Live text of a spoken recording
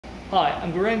Hi,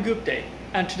 I'm Gaurang Gupte,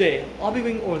 and today I'll be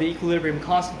going over the equilibrium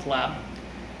constant lab.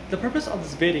 The purpose of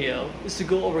this video is to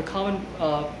go over common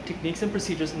techniques and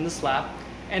procedures in this lab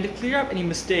and to clear up any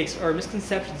mistakes or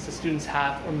misconceptions that students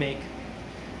have or make.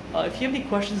 If you have any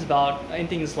questions about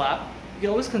anything in this lab, you can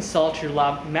always consult your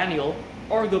lab manual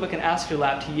or go back and ask your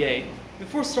lab TA.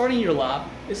 Before starting your lab,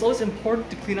 it's always important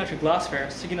to clean out your glassware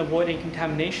so you can avoid any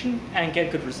contamination and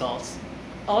get good results.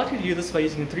 I like to do this by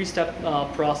using a three-step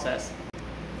process.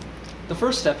 The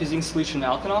first step is using solution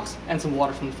alkanox and some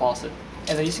water from the faucet,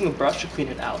 and then using a brush to clean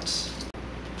it out.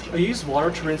 I use water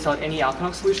to rinse out any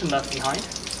alkanox solution left behind.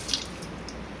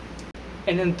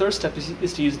 And then the third step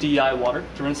is to use DEI water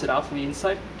to rinse it out from the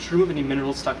inside to remove any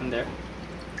minerals stuck in there.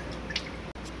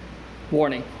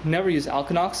 Warning: never use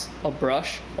alkanox, a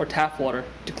brush, or tap water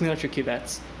to clean out your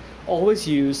cuvettes. Always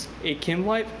use a Kim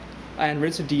wipe and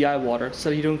rinse with DEI water so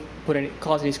that you don't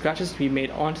cause any scratches to be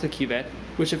made onto the cuvette,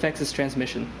 which affects its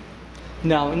transmission.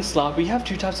 Now in this lab we have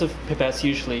two types of pipettes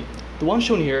usually. The one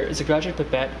shown here is a graduate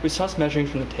pipette which starts measuring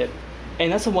from the tip,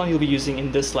 and that's the one you'll be using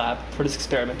in this lab for this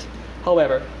experiment.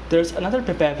 However, there's another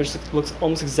pipette which looks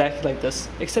almost exactly like this,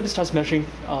 except it starts measuring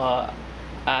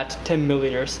at 10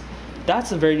 milliliters.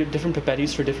 That's a very different pipette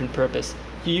used for a different purpose.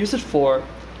 You use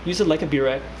it like a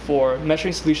burette for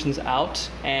measuring solutions out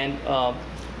and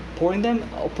pouring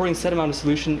a set amount of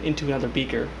solution into another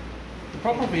beaker. The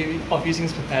proper way of using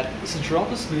this pipette is to drop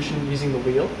the solution using the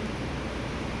wheel,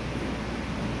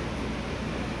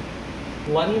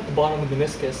 lining up the bottom of the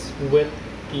meniscus with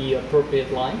the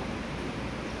appropriate line,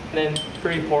 and then,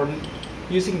 very important,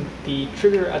 using the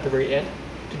trigger at the very end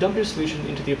to dump your solution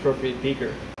into the appropriate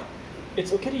beaker.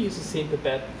 It's okay to use the same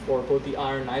pipette for both the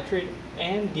iron nitrate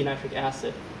and the nitric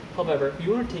acid. However,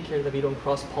 you want to take care that we don't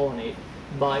cross-pollinate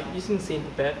by using the same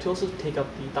pipette to also take up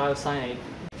the thiocyanate.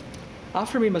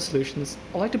 After I made my solutions,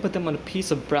 I like to put them on a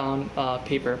piece of brown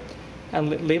paper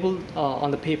and label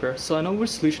on the paper so I know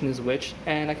which solution is which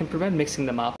and I can prevent mixing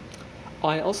them up.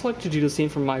 I also like to do the same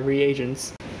for my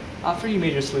reagents. After you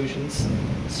made your solutions,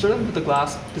 stir them with a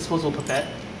glass disposable pipette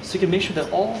so you can make sure that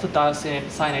all of the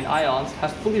thiocyanate ions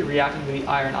have fully reacted with the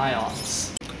iron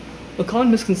ions. A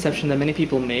common misconception that many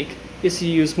people make is to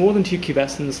use more than 2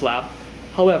 cuvettes in this lab.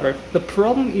 However, the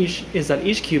problem is that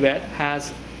each cuvette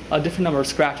has a different number of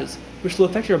scratches, which will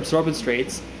affect your absorbance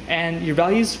rates and your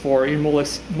values for your mole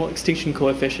extinction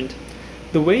coefficient.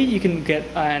 The way you can get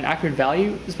an accurate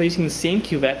value is by using the same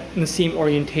cuvette in the same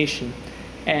orientation,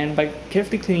 and by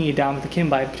carefully cleaning it down with a Kim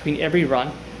wipe between every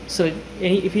run, so that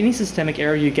if any systemic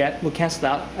error you get will cancel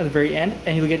out at the very end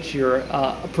and you'll get your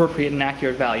appropriate and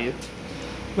accurate value.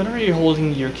 Whenever you're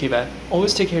holding your cuvette,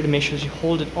 always take care to make sure that you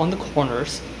hold it on the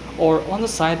corners or on the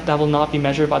side that will not be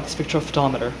measured by the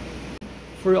spectrophotometer.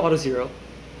 For your AutoZero,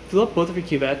 fill up both of your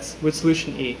cuvettes with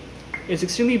solution E. It's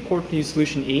extremely important to use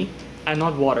solution E and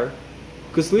not water,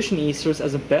 because solution E serves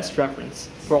as the best reference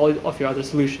for all of your other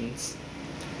solutions.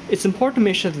 It's important to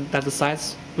make sure that the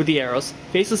sides with the arrows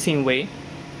face the same way,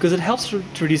 because it helps to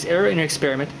reduce error in your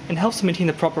experiment and helps to maintain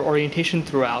the proper orientation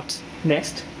throughout.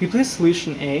 Next, we place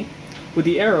solution A with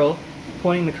the arrow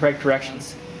pointing in the correct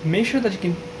directions. Make sure that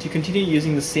you continue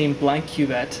using the same blank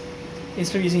cuvette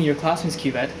instead of using your classmate's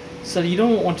cuvette, so that you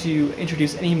don't want to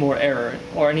introduce any more error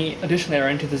or any additional error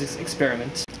into this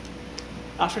experiment.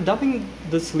 After dumping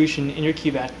the solution in your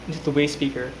cuvette into the waste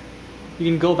beaker, you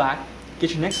can go back, get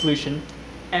your next solution,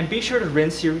 and be sure to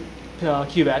rinse your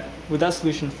cuvette with that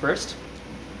solution first.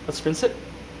 Let's rinse it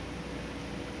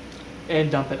and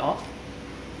dump it off,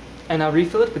 and now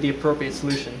refill it with the appropriate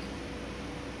solution.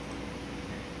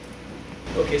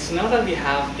 Okay, so now that we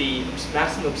have the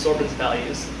maximum absorbance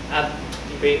values at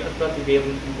the wavelength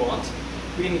we want,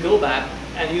 we can go back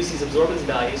and use these absorbance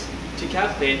values to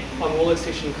calculate our mole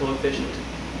extinction coefficient.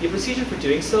 The procedure for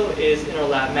doing so is in our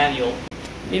lab manual.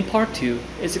 In part 2,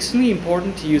 it's extremely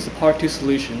important to use the part 2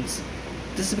 solutions.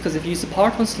 This is because if you use the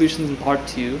part 1 solutions in part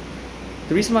 2,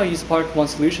 the reason why we used part 1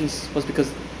 solutions was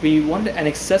because we wanted an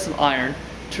excess of iron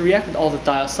to react with all the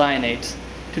thiocyanate,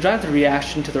 to drive the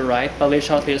reaction to the right by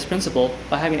Le-Chatelier's principle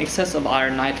by having excess of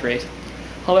iron nitrate.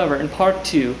 However, in part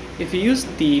 2, if you use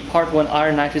the part 1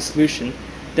 iron nitrate solution,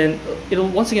 then it'll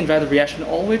once again drive the reaction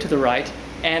all the way to the right,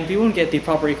 and we won't get the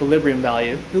proper equilibrium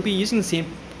value. We'll be using the same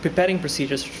pipetting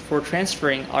procedures for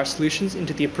transferring our solutions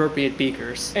into the appropriate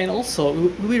beakers. And also,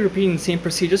 we'll be repeating the same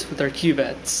procedures with our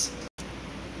cuvettes.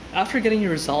 After getting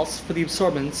your results for the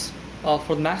absorbance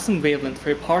for the maximum wavelength for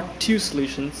your part 2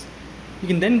 solutions, you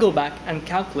can then go back and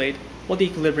calculate what the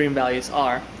equilibrium values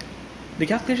are. The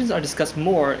calculations are discussed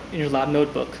more in your lab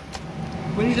notebook.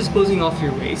 When you're disposing off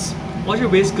your waste, let your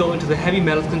waste go into the heavy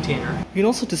metal container. You can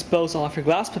also dispose off your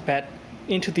glass pipette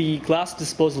into the glass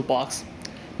disposal box.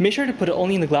 Make sure to put it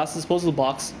only in the glass disposal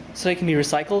box so it can be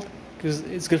recycled, because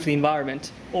it's good for the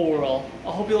environment. Overall, I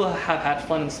hope you'll have had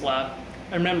fun in this lab.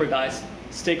 And remember guys,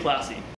 stay classy.